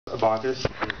Bacchus,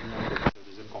 la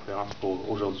deuxième conférence pour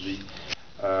aujourd'hui,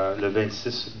 le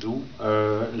 26 août.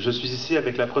 Je suis ici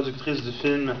avec la productrice du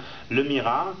film Le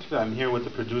Miracle. I'm here with the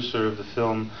producer of the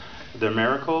film The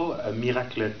Miracle,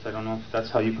 Miraklet. I don't know if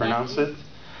that's how you pronounce it.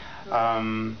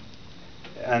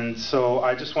 And so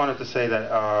I just wanted to say that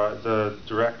the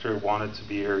director wanted to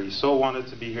be here. He so wanted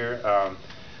to be here,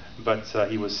 but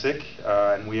he was sick,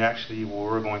 and we actually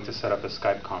were going to set up a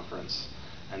Skype conference.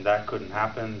 And that couldn't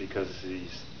happen because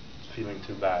he's feeling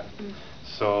too bad.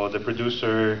 So the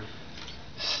producer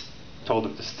told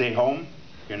him to stay home,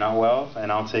 you're not well,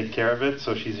 and I'll take care of it.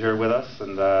 So she's here with us,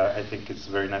 and I think it's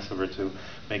very nice of her to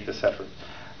make this effort.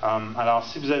 Alors,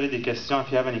 si vous avez des questions,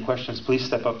 if you have any questions, please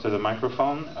step up to the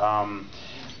microphone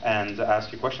and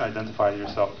ask your question. Identify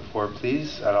yourself before,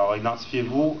 please. Alors,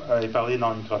 identifiez-vous et parlez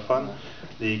dans le microphone.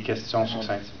 Des questions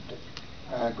succinctes, s'il vous plaît.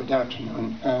 Good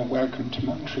afternoon. Welcome to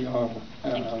Montreal.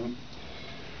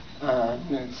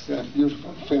 It's a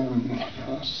beautiful film.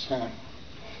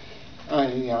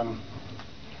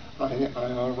 I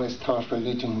always thought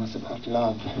religion was about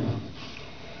love.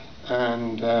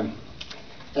 And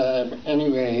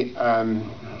anyway,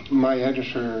 my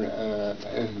editor,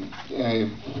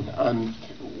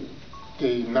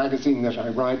 the magazine that I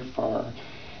write for,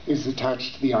 is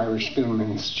attached to the Irish Film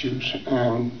Institute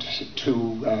and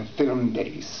to Film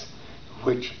Days,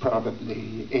 which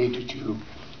probably aided you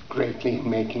greatly in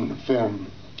making the film.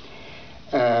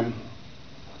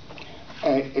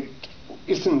 It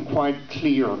isn't quite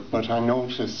clear, but I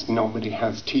noticed nobody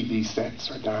has TV sets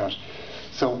or that.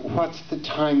 So what's the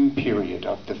time period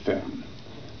of the film?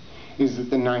 Is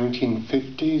it the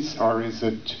 1950s, or is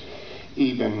it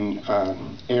even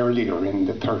earlier in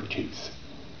the 30s?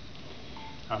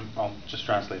 I'll just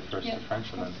translate first to French.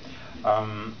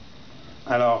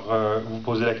 Alors, vous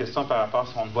posez la question par rapport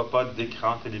si on ne voit pas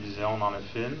d'écran télévision dans le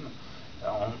film.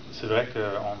 C'est vrai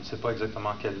qu'on ne sait pas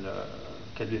exactement de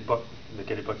quelle époque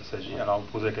il s'agit. Alors, vous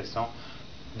posez la question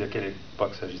de quelle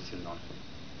époque s'agit-il dans le film?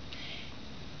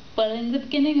 Well, in the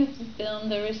beginning of the film,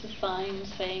 there is a sign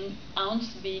saying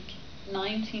Auschwitz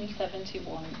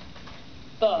 1971.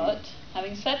 But,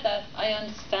 having said that, I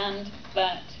understand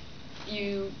that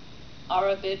you are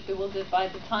a bit bewildered by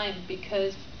the time,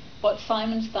 because what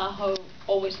Simon Staho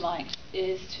always likes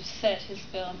is to set his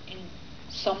film in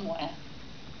somewhere.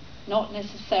 Not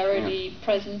necessarily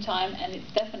present time, and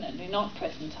it's definitely not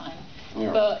present time.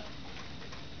 But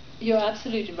you're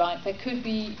absolutely right. There could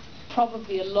be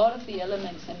probably a lot of the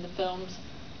elements in the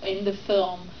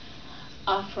film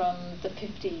are from the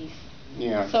 50s.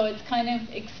 So it's kind of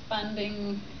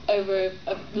expanding over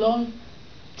a long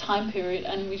time period,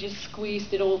 and we just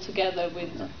squeezed it all together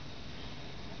with...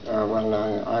 Well,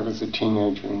 I was a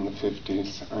teenager in the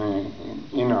 50s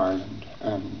in Ireland,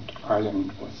 and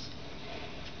Ireland was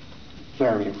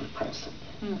very repressive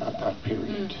at that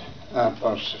period.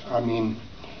 But, I mean,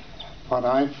 what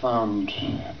I found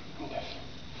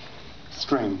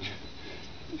strange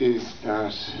is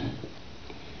that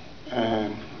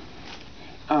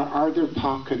are there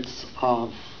pockets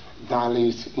of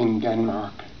valleys in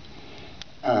Denmark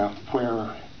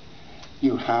where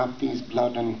you have these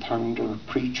blood and thunder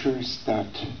preachers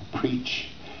that preach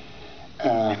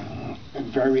a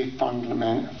very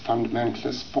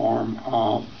fundamentalist form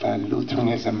of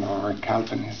Lutheranism or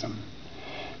Calvinism?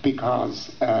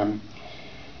 Because Mary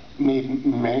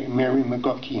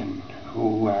McGuckian,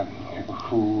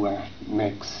 who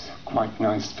makes quite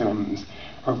nice films,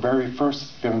 her very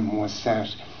first film was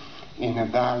set in a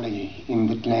valley in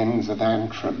the glens of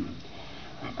Antrim.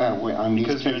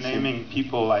 Because you're naming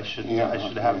people, I should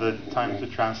have the time to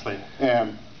translate.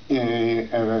 And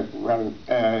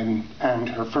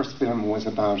her first film was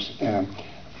about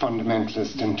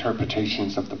fundamentalist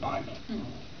interpretations of the Bible.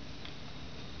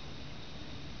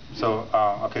 So,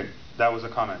 okay, that was a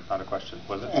comment, not a question,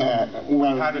 was it?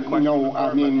 Well, no,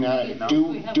 I mean,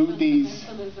 do these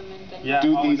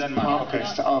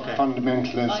pockets of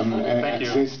fundamentalism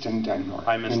exist in Denmark?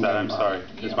 I missed that, I'm sorry,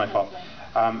 it's my fault.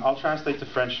 I'll translate to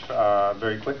French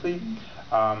very quickly.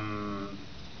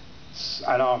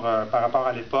 Alors, par rapport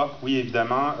à l'époque, oui,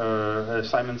 évidemment,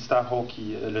 Simon Staho,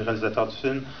 qui est le réalisateur du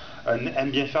film,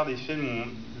 aime bien faire des films où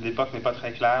l'époque n'est pas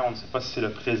très claire, on ne sait pas si c'est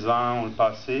le présent ou le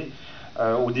passé.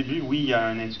 Au début, oui, il y a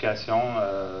une indication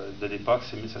de l'époque,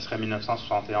 ça serait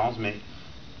 1971, mais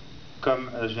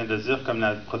comme je viens de le dire, comme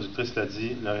la productrice l'a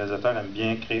dit, le réalisateur aime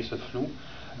bien créer ce flou.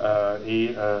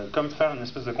 Et comme faire une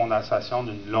espèce de condensation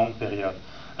d'une longue période.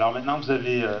 Alors maintenant, vous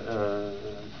avez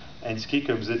indiqué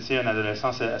que vous étiez un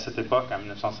adolescent à cette époque, en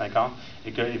 1950,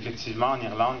 et qu'effectivement, en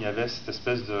Irlande, il y avait cette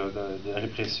espèce de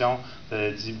répression, vous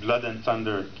avez dit Blood and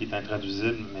Thunder, qui est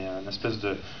intraduisible, mais une espèce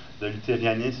de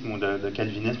luthérianisme ou de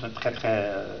calvinisme très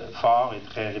très fort et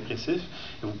très répressif.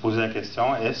 Et vous posez la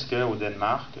question, est-ce qu'au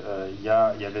Danemark, il y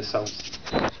avait ça aussi?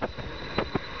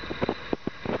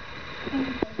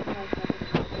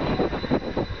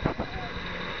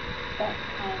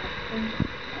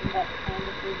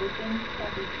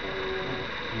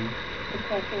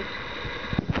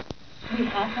 We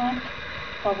have had,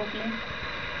 probably,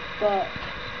 but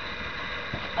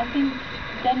I think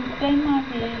Denmark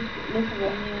is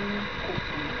Lithuanian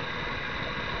Christian,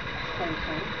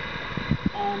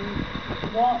 and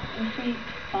what intrigued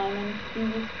Simon to do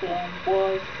this film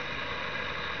was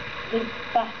the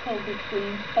battle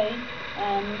between faith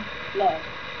and love,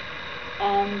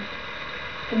 and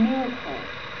the miracle.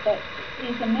 That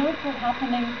is a miracle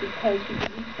happening because we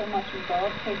believe so much in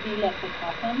God, so He lets it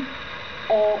happen,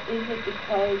 or is it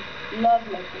because love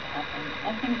lets it happen?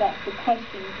 I think that's the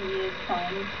question he is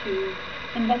trying to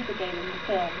investigate in the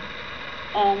film.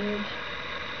 And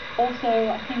also,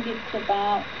 I think it's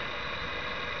about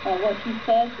what he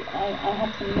says. I have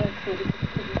some notes here because I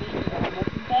couldn't read them. What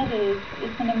he said is,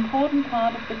 it's an important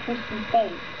part of the Christian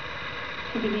faith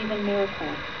to believe in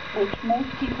miracles, which most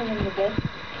people in the West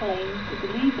claim to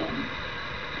believe in.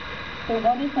 So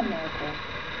what is a miracle?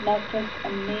 Not just a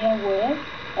mere word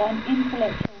or an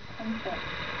intellectual concept,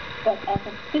 but as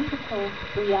a physical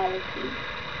reality.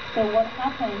 So what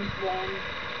happens when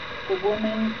the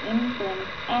woman in the film is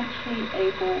actually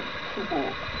able to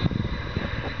walk?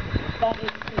 That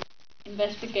is the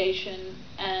investigation,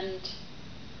 and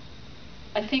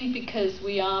I think because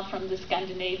we are from the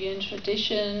Scandinavian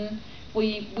tradition,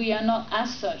 we are not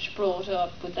as such brought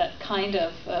up with that kind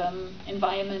of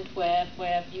environment where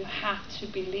you have to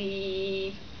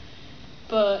believe,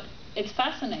 but it's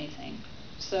fascinating.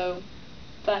 So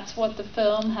that's what the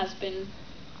film has been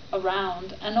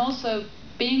around. And also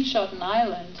being shot in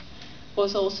Ireland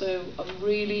was also a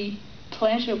really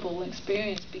pleasurable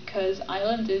experience, because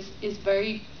Ireland is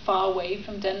very far away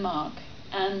from Denmark,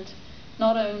 and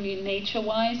not only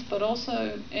nature-wise but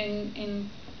also in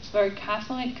it's very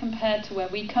Catholic compared to where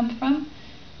we come from.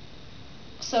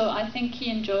 So I think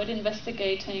he enjoyed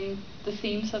investigating the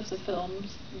themes of the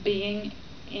films being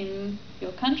in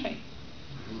your country.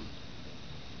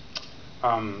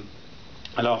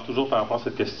 Alors, toujours par rapport à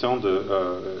cette question de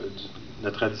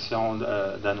la tradition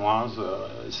danoise,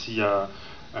 s'il y a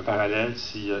un parallèle,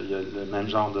 s'il y a le même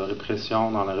genre de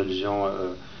répression dans la religion,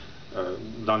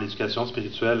 dans l'éducation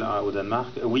spirituelle au Danemark.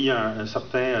 Oui, il y a un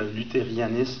certain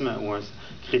luthérianisme ou un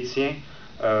chrétien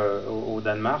au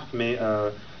Danemark, mais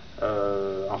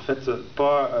en fait,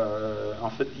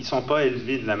 ils sont pas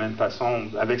élevés de la même façon,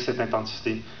 avec cette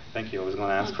intensité. Thank you, I was going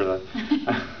to ask for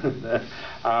that.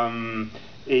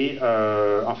 Et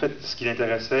en fait, ce qui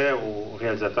l'intéressait au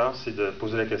réalisateur, c'est de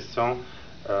poser la question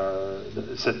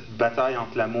de cette bataille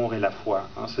entre l'amour et la foi.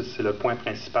 Hein, c'est le point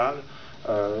principal.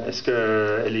 Est-ce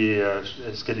qu'elle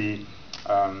est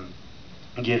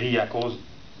guérie à cause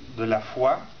de la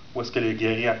foi, ou est-ce qu'elle est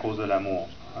guérie à cause de l'amour?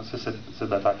 Hein, c'est cette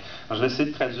bataille. Alors, je vais essayer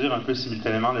de traduire un peu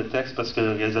simultanément le texte, parce que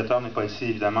le réalisateur n'est pas ici,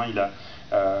 évidemment.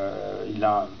 Il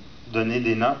a donné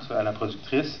des notes à la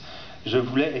productrice. Je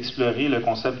voulais explorer le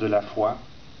concept de la foi.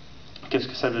 Qu'est-ce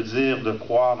que ça veut dire de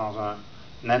croire dans un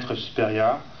être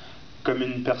supérieur comme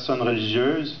une personne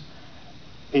religieuse,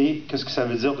 et qu'est-ce que ça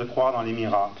veut dire de croire dans les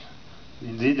miracles?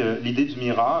 L'idée du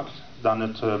miracle dans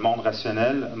notre monde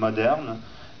rationnel moderne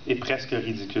est presque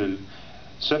ridicule.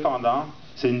 Cependant,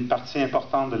 c'est une partie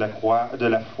importante de la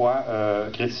foi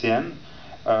chrétienne,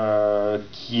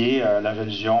 qui est la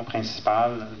religion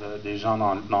principale des gens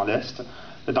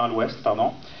dans l'Ouest,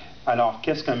 pardon. Alors,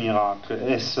 qu'est-ce qu'un miracle?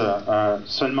 Est-ce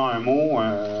seulement un mot,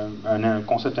 un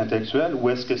concept intellectuel,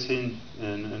 ou est-ce que c'est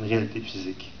une réalité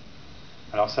physique?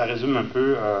 Alors, ça résume un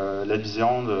peu la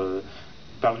vision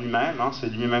par lui-même. Hein, c'est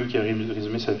lui-même qui a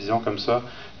résumé sa vision comme ça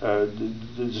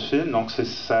du film. Donc,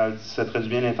 ça traduit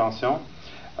bien l'intention.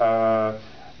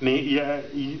 Mais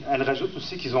elle rajoute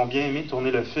aussi qu'ils ont bien aimé tourner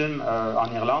le film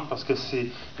en Irlande, parce que c'est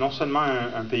non seulement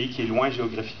un pays qui est loin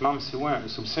géographiquement, mais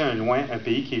c'est aussi un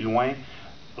pays qui est loin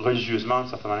religieusement, d'une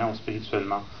certaine manière, ou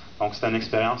spirituellement. Donc, c'est une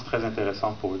expérience très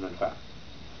intéressante pour eux de le faire.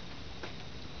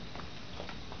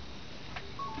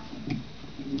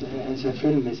 The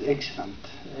film is excellent.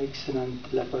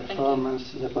 The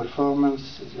performance,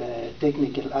 the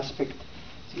technical aspect.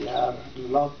 There are a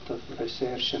lot of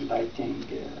research and writing,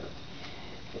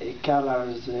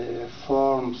 colors,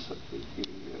 forms,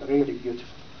 really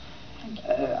beautiful.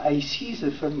 I see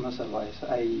the film otherwise.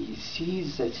 I see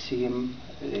the theme,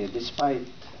 despite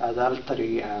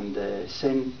adultery and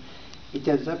sin, it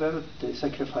is about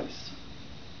sacrifice.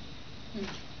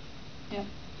 Yeah.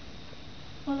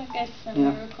 Well, I guess a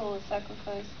miracle, a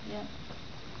sacrifice, yeah.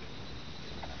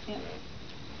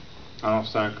 Alors,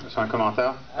 c'est un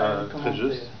commentaire très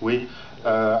juste. Oui,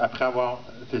 après avoir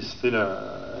félicité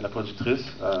la productrice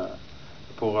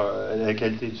pour la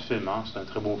qualité du film, hein, c'est un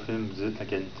très beau film, vous dites, la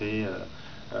qualité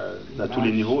à tous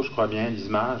les niveaux, je crois bien, les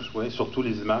images, oui, surtout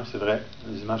les images, c'est vrai,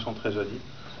 les images sont très jolies,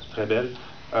 très belles.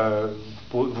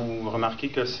 Vous remarquez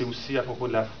que c'est aussi à propos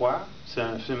de la foi, c'est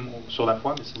un film sur la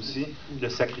foi, mais c'est aussi le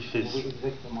sacrifice, oui,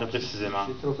 exactement. très précisément.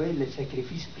 J'ai trouvé le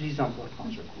sacrifice plus important,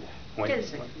 je crois. Oui. Quel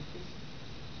sacrifice?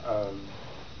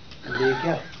 Les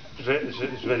gars.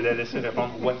 Je vais les laisser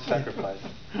répondre. What sacrifice?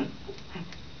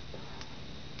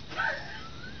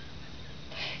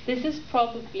 This is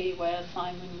probably where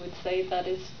Simon would say that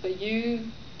is for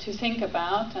you to think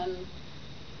about and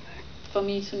for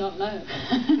me to not know.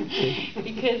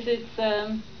 Because it's,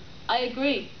 I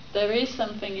agree, there is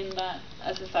something in that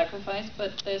as a sacrifice,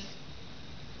 but there's,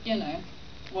 you know,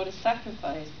 what is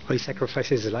sacrifice? Well, he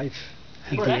sacrifices his life.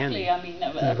 Exactly, I mean,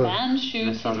 a man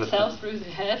shoots himself through the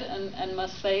head and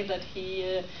must say that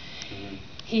he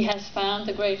has found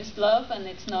the greatest love, and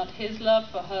it's not his love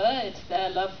for her, it's their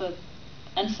love for,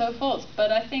 and so forth.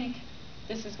 But I think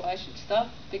this is why I should stop,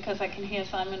 because I can hear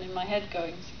Simon in my head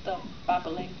going, stop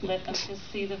babbling, let them just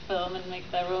see the film and make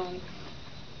their own.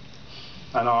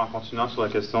 Alors, en continuant sur la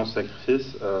question du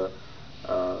sacrifice,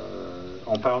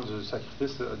 on parle du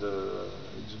sacrifice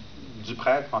du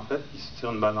prêtre, en fait, qui se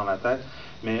tire une balle dans la tête,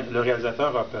 mais le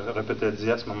réalisateur aurait peut-être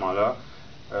dit à ce moment-là,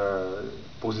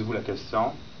 posez-vous la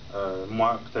question,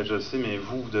 moi, peut-être je le sais, mais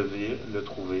vous devez le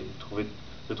trouver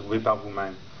par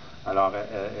vous-même. Alors,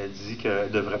 elle dit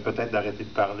qu'elle devrait peut-être arrêter de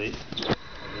parler.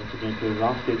 C'est bien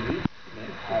plaisant ce qu'elle dit, mais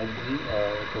elle dit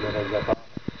que le réalisateur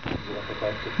devrait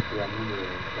peut-être que c'est à nous,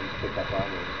 comme spectateurs,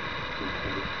 de le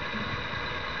trouver.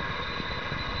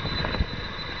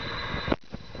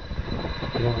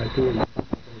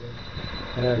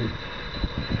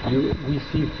 We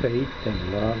see faith and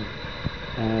love,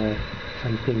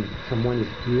 someone is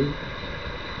here,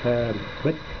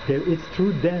 but it's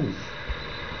through dance.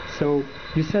 So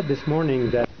you said this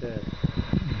morning that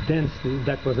dance,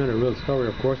 that wasn't a real story,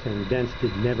 of course, and dance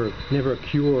did never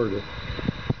cured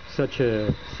such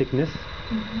a sickness.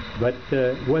 Mm-hmm. But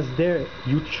was there,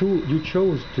 you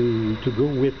chose to go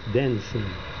with dancing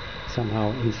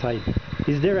somehow inside.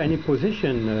 Is there any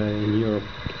position in your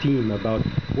team about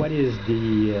what is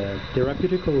the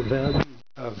therapeutical value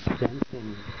of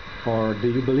dancing, or do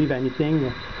you believe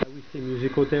anything? We say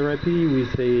musical therapy, we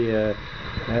say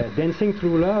dancing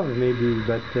through love maybe,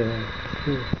 but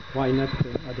why not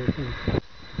other things?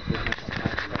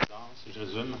 La danse, je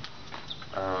résume,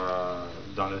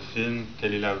 dans le film,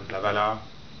 quelle est la valeur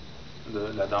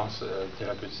de la danse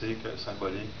thérapeutique,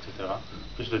 symbolique, etc.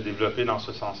 Puis-je le développer dans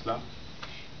ce sens-là?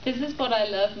 This is what I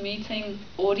love, meeting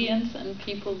audience and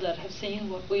people that have seen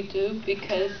what we do,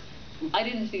 because I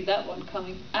didn't see that one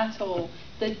coming at all.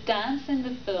 The dance in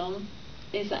the film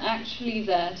is actually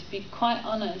there, to be quite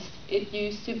honest, it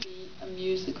used to be a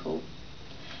musical.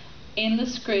 In the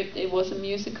script it was a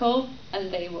musical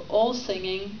and they were all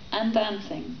singing and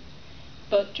dancing.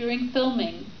 But during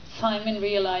filming, Simon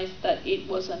realized that it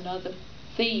was another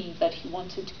theme that he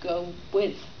wanted to go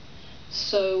with.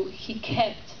 So he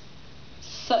kept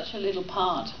such a little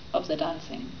part of the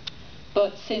dancing.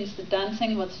 But since the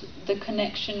dancing was the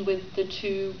connection with the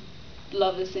two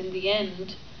lovers in the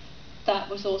end, that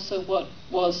was also what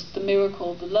was the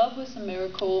miracle. The love was a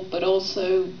miracle, but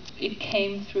also it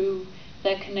came through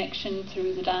their connection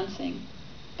through the dancing.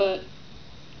 But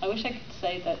I wish I could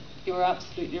say that you're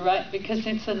absolutely right, because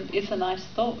it's a nice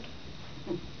thought.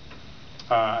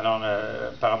 Alors,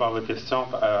 par rapport à votre question,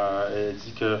 elle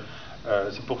dit que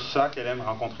c'est pour ça qu'elle aime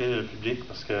rencontrer le public,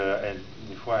 parce que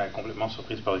des fois, elle est complètement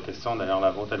surprise par les questions. D'ailleurs,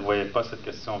 la vôtre, elle ne voyait pas cette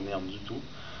question venir du tout.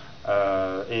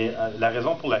 Et la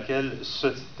raison pour laquelle ce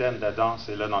thème de la danse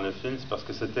est là dans le film, c'est parce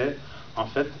que c'était, en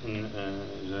fait, je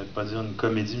ne vais pas dire une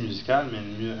comédie musicale, mais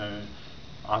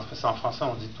en français,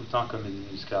 on dit tout le temps comédie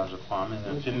musicale, je crois, mais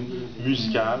un film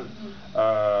musical.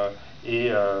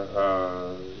 Et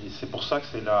c'est pour ça que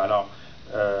c'est là. Alors,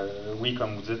 oui,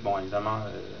 comme vous dites, bon, évidemment,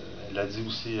 elle a dit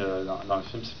aussi dans le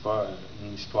film, c'est pas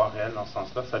une histoire réelle dans ce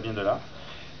sens-là, ça vient de là.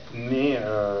 Mais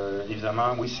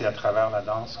évidemment, oui, c'est à travers la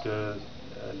danse que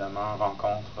l'amant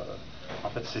rencontre. En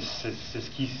fait, c'est ce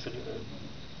qui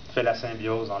fait la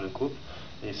symbiose dans le couple,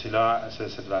 et c'est là, c'est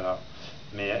cette valeur.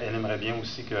 Mais elle aimerait bien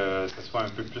aussi que ce soit un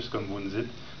peu plus comme vous nous dites,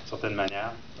 d'une certaine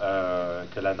manière,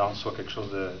 que la danse soit quelque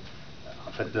chose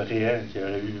de réel, qu'il y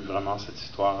aurait eu vraiment cette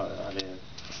histoire réelle.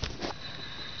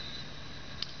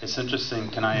 It's interesting.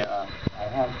 Can I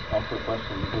have also a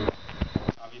question?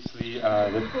 Obviously,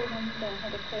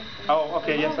 Oh,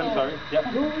 okay, yes, I'm sorry. Yeah.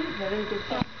 Oui, j'avais une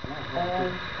question.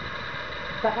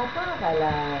 Par rapport à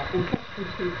au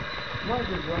sacrifice, moi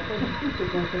je ne vois pas du tout que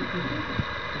c'est un sacrifice.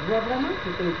 Je vois vraiment que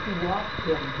c'est un pouvoir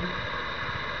perdu.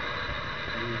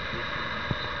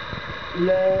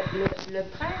 Le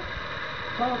prêtre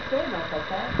pensait dans sa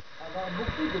tête avoir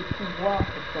beaucoup de pouvoir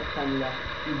sur cette femme-là.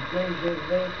 Il disait, je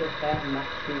vais te faire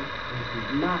marcher.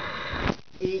 Marche.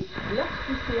 Et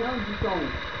lorsqu'il s'est rendu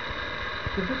compte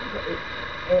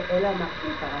elle a marché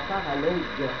par rapport à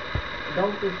l'autre gars.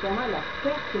 Donc, c'est vraiment la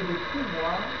perte de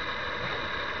pouvoir.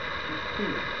 C'est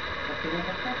sûr. Parce que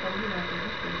l'important pour lui dans sa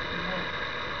vie, c'est le pouvoir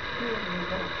sur les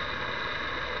autres.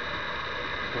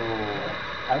 So,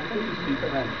 I think you speak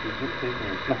French, you're just taking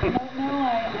it. No,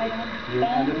 I understand. You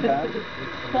understand?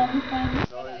 Some French,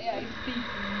 but I speak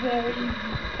very,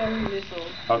 very little.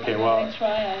 Okay, and well. when I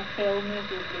try, I fail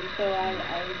miserably, so I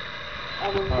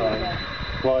will do that.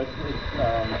 Well, it's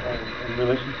in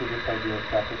relation to this idea of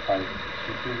sacrifice,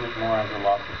 she sees it more as a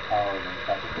loss of power than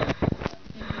sacrifice.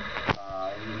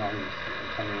 You know,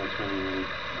 it's something that's really, really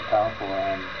powerful,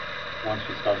 and once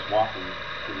she starts walking,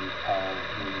 she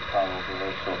loses power over her,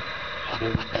 so she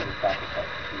doesn't see the sacrifice.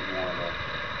 She's more of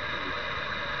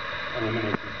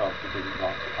eliminates himself because he's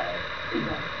lost the power.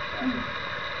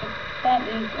 That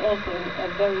is also a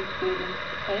very good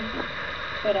interpretation,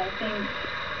 but I think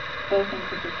both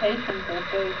interpretations or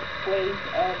both ways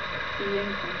of seeing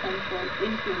some central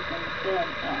issues in the film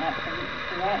are absolutely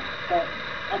correct. But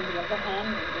on the other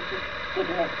hand, and this is the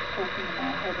director talking in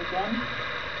my head again,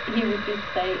 he would just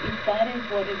say, if that is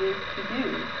what it is to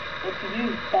you, or to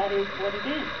you, that is what it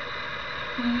is.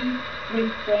 He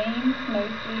refrains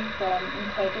mostly from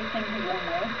interpreting his own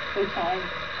work, which I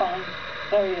find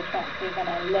very attractive, and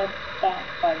I love that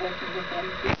by working with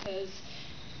him, because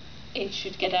it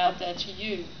should get out there to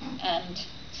you. And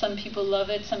some people love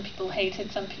it, some people hate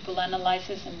it, some people analyze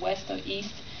this in West or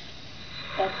East.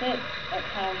 That's it.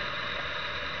 That's how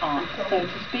art, so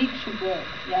to speak, should work.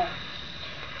 Yeah.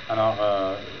 Alors,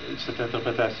 cette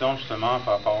interprétation, justement,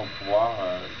 par rapport au pouvoir,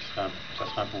 ça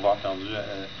serait un pouvoir perdu,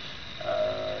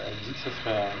 elle dit que ce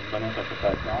serait une bonne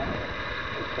interprétation,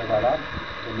 très valable,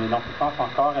 mais dans ce sens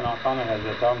encore, elle entend le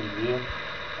réalisateur lui dire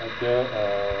que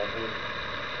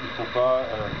il ne faut pas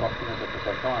forcer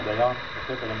l'interprétation. D'ailleurs, c'est pour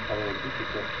ça qu'elle aime travailler avec lui, c'est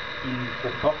qu'il se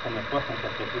force à ne pas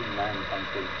s'interpréter lui-même quand il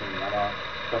fait le film. Alors, de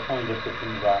toute façon, il laisse le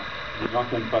film ouvert. Les gens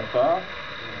qui n'aiment pas ça,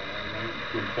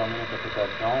 qui aiment fermer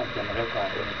l'interprétation, ou qui aimeraient qu'on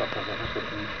l'interprétation soit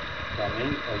plus fermée,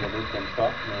 il y a d'autres qui aiment ça,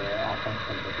 mais enfin, c'est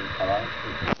comme ça qu'il travaille.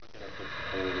 Et c'est pour ça qu'elle a fait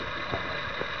travailler avec lui.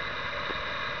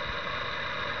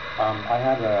 I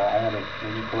had a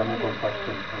maybe polemical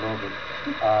question a little bit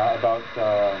about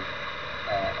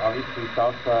obviously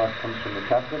salsa comes from the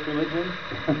Catholic religion,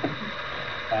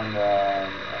 and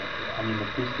I mean the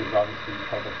priest is obviously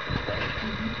part of the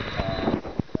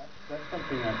that's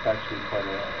something that's actually quite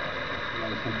a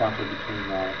nice encounter between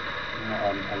a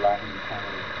Latin kind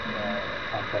of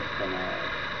context and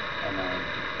a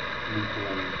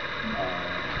Lutheran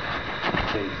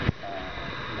faith.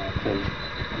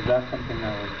 Is that something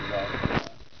that was developed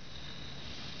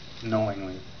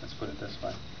knowingly? Let's put it this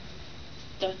way.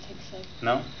 Don't think so.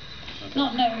 No? Okay.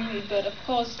 Not knowingly, but of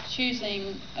course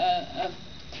choosing a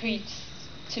priest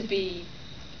to be,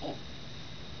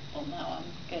 well now I'm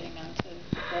getting into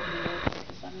godly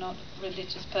because I'm not a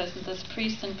religious person. There's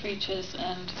priests and preachers,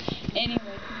 and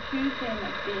anyway, to choose him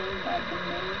as being like the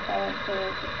main character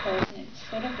of the person, it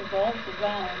sort of evolves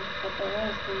around, but they're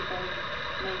all three very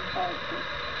main characters.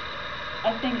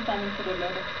 I think Simon put a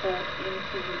lot of thought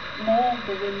into more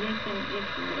the religion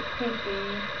issue. It could be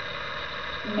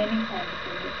many kinds of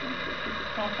religions. It could be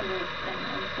Catholic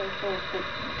and so forth. But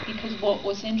because what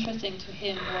was interesting to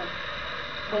him was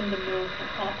when the miracle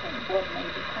happened, what made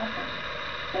it happen.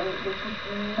 So it was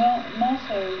more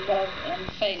so love and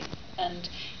faith. And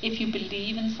if you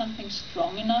believe in something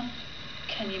strong enough,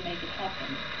 can you make it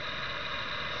happen?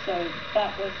 So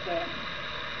that was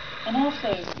and also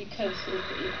because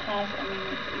it has, I mean,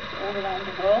 it's all around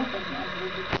the world, and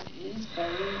religion is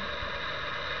very,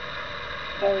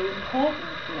 very important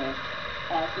to us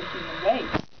as a human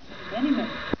race, many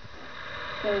people.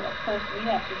 So of course we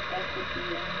have discussed it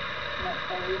being not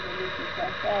very religious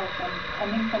ourselves, and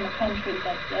coming from a country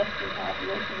that, yes, we have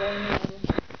Lithuanian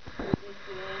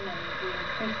religion and we're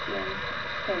Christian,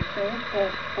 but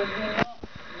we're not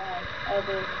like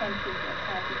other countries that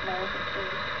have ignored the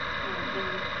faith.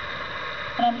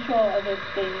 And I'm sure other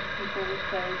Danish people would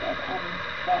say that I'm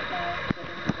right now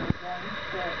getting it all wrong,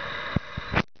 but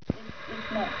it's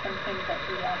not something that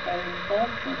we are very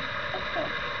involved in as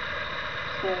such.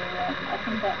 So I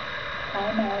think that's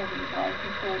primarily why he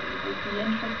thought it would be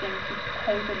interesting to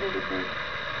poke a little bit,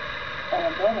 or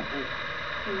a lot of it,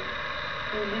 to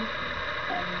religion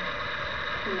and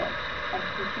to us, and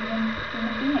to human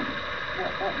beings,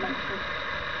 what makes us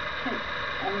tick.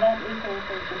 And that is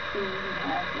also the theme he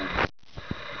has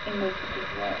in most of his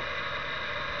work.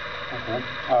 Okay.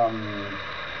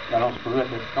 Alors, je posais la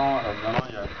question, évidemment,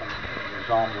 il y a comme le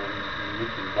genre de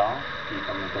musique qui danse, qui est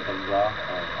comme le catalyseur,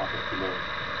 en fait, c'est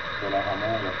de l'air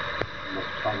amour, la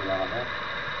substance de l'air amour.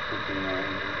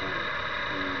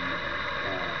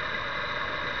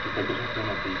 C'est quelque chose qui est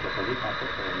notre pays catholique, en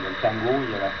fait. Il y a le tango,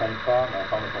 il y a la salsa, mais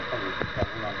encore le salsa, il y a aussi le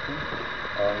tango dans le film.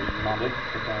 Je lui demandais si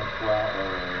c'était un choix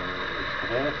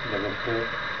exprès, s'il avait fait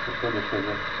ce choix de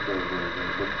choisir, de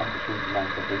prendre quelque chose du monde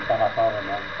catholique par rapport au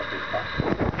monde protestant. Il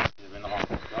y avait une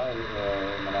rencontre là, et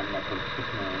Madame la productrice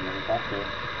me répond que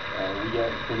oui,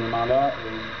 cet élément-là,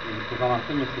 il est présent dans le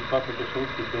film, mais c'est pas quelque chose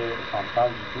qui était central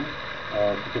du tout.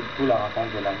 C'était plutôt la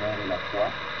rencontre de l'amour et la foi.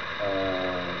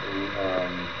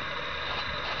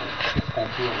 Qu'est-ce qu'on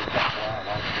fait avec la foi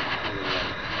avant que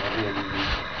c'est réalisé,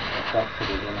 faire que ça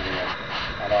devienne réel.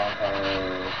 Alors,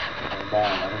 bon,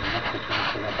 malheureusement, c'est quelque chose de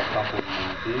très important pour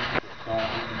l'humanité.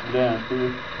 Il voulait un peu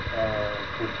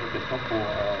poser cette question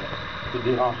pour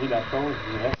déranger la chose,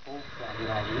 je dirais, pour en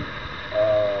déranger.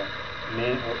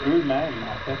 Mais eux-mêmes,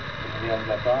 en fait, les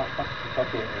réalisateurs, je pense que c'est ça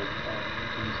que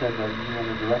you said that you and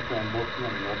the director and both you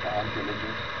and the director aren't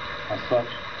religious as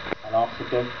such. Alors,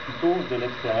 c'était plutôt de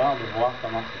l'extérieur de voir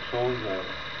comment cette chose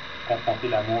confrontait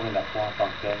l'amour et la foi en tant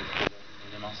que tel, c'était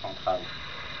l'élément central.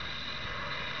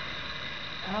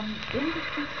 In the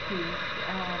 60s,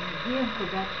 here in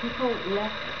Quebec, people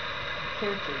left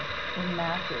churches in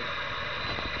masses.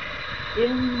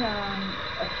 In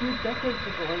a few decades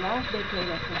ago, last decade,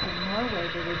 I think in Norway,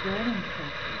 they were burning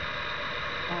churches.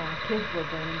 Kids were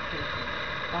burning churches.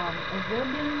 Has there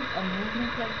been a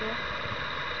movement like this?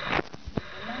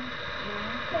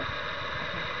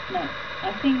 No.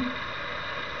 I think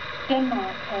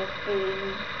Denmark has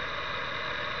been.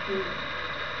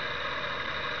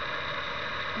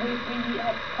 We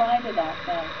have prided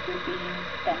ourselves with being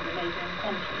Scandinavian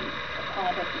countries, a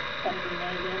part of the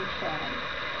Scandinavian tribe.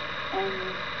 And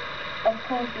of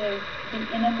course there's the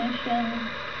inner mission,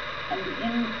 and the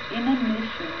inner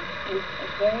mission is a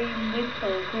very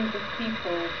little group of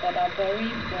people that are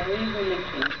very, very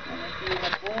religious. And if you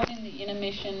are born in the inner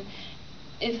mission,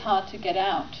 it's hard to get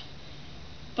out.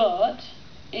 But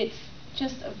it's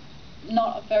just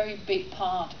not a very big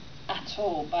part at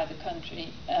all by the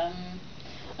country.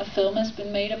 A film has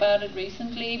been made about it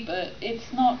recently, but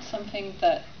it's not something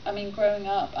that, I mean, growing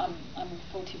up, I'm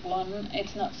 41,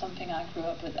 it's not something I grew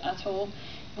up with at all.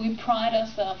 We pride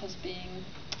ourselves as being,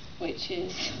 which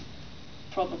is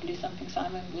probably something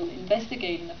Simon will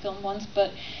investigate in the film once,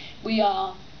 but we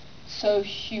are so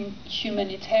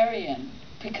humanitarian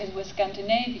because we're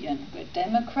Scandinavian, we're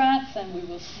Democrats, and we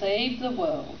will save the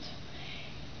world.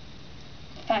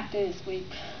 The fact is,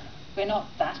 we're not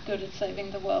that good at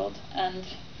saving the world, and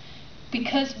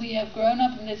because we have grown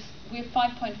up in this, we're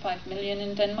 5.5 million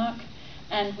in Denmark,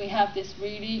 and we have this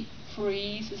really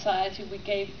free society.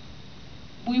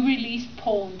 We released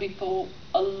porn before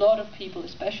a lot of people,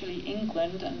 especially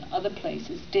England and other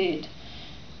places, did.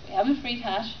 We haven't free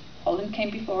cash. Holland came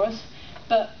before us,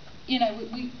 but you know,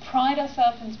 we pride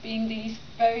ourselves in being these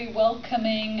very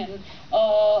welcoming and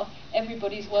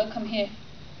everybody's welcome here.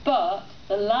 But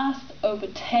the last over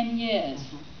 10 years,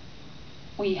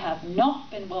 we have not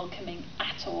been welcoming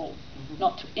at all,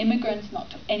 not to immigrants, not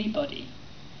to anybody.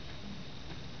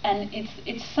 And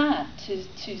it's sad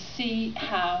to see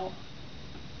how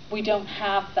we don't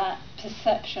have that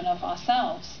perception of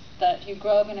ourselves, that you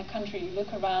grow up in a country, you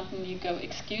look around and you go,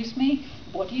 excuse me,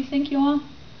 what do you think you are?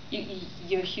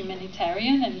 You're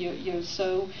humanitarian and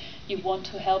you want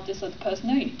to help this other person.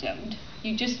 No, you don't.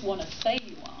 You just want to say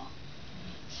you are.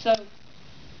 So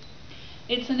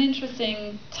it's an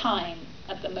interesting time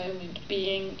at the moment,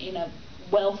 being in a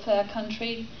welfare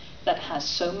country that has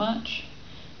so much,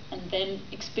 and then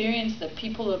experience that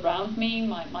people around me,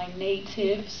 my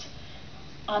natives,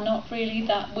 are not really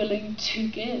that willing to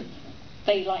give.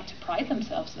 They like to pride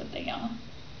themselves that they are,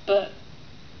 but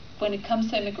when it comes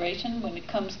to immigration, when it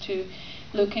comes to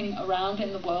looking around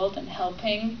in the world and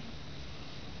helping,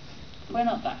 we're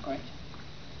not that great.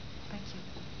 Thank you.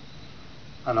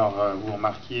 Alors, vous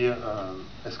remarquez,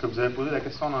 est-ce que vous avez posé la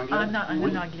question en anglais? Non,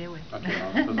 oui? en anglais, oui. Ok,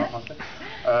 alors, faisons en français.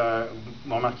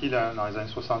 Vous remarquez dans les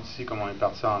années 60 ici, comme on est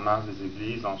parti en masse des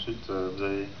églises. Ensuite, vous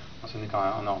avez mentionné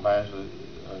qu'en Norvège,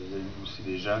 il y a eu aussi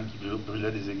des jeunes qui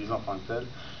brûlaient des églises en tant que telles.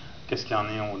 Qu'est-ce qu'il y en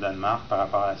est au Danemark par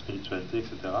rapport à la spiritualité,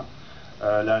 etc.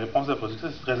 La réponse de la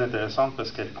productrice est très intéressante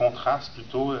parce qu'elle contraste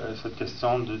plutôt cette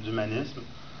question d'humanisme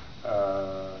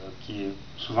qui est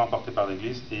souvent portée par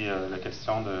l'Église et la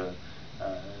question de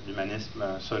l'humanisme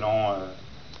selon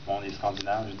les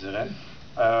Scandinaves, je dirais.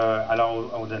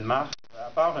 Alors au Danemark, à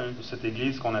part cette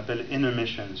église qu'on appelle Inner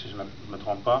Mission, si je ne me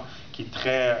trompe pas, qui est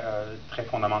très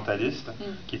fondamentaliste,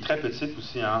 qui est très petite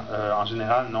aussi, hein. En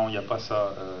général, non, il n'y a pas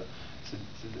ça.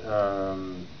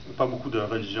 Pas beaucoup de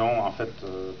religions, en fait,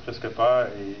 presque pas,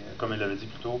 et comme elle l'avait dit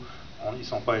plus tôt, ils ne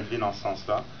sont pas élevés dans ce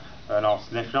sens-là. Alors,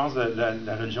 l'influence de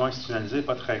la religion institutionnalisée n'est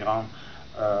pas très grande.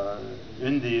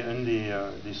 Une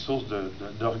des sources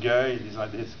d'orgueil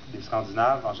des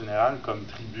Scandinaves, en général, comme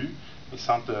tribu, ils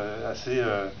sentent assez...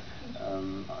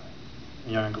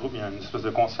 il y a un groupe, il y a une espèce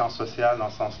de conscience sociale dans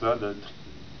ce sens-là,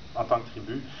 en tant que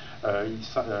tribu.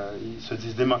 Ils se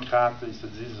disent démocrates, ils se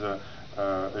disent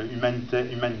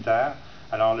humanitaires.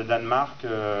 Alors le Danemark,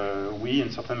 oui,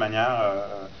 d'une certaine manière,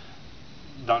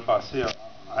 dans le passé,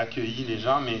 a accueilli les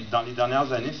gens, mais dans les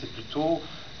dernières années, c'est plutôt...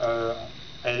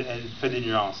 elle fait des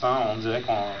nuances. Hein. On dirait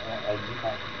qu'elle dit qu'on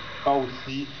n'est pas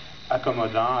aussi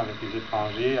accommodant avec les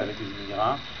étrangers, avec les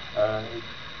immigrants. Elle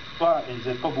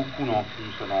ne pas beaucoup non plus,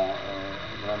 selon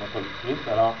la productrice.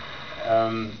 Alors,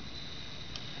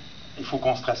 il faut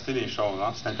contraster les choses.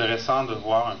 Hein. C'est intéressant de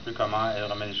voir un peu comment elle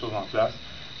remet les choses en place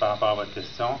par rapport à votre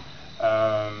question.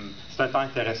 C'est un temps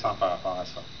intéressant par rapport à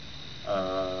ça.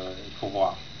 Il faut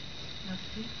voir.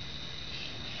 Merci.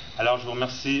 Alors, je vous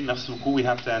remercie. Merci beaucoup. We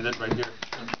have to end it right here.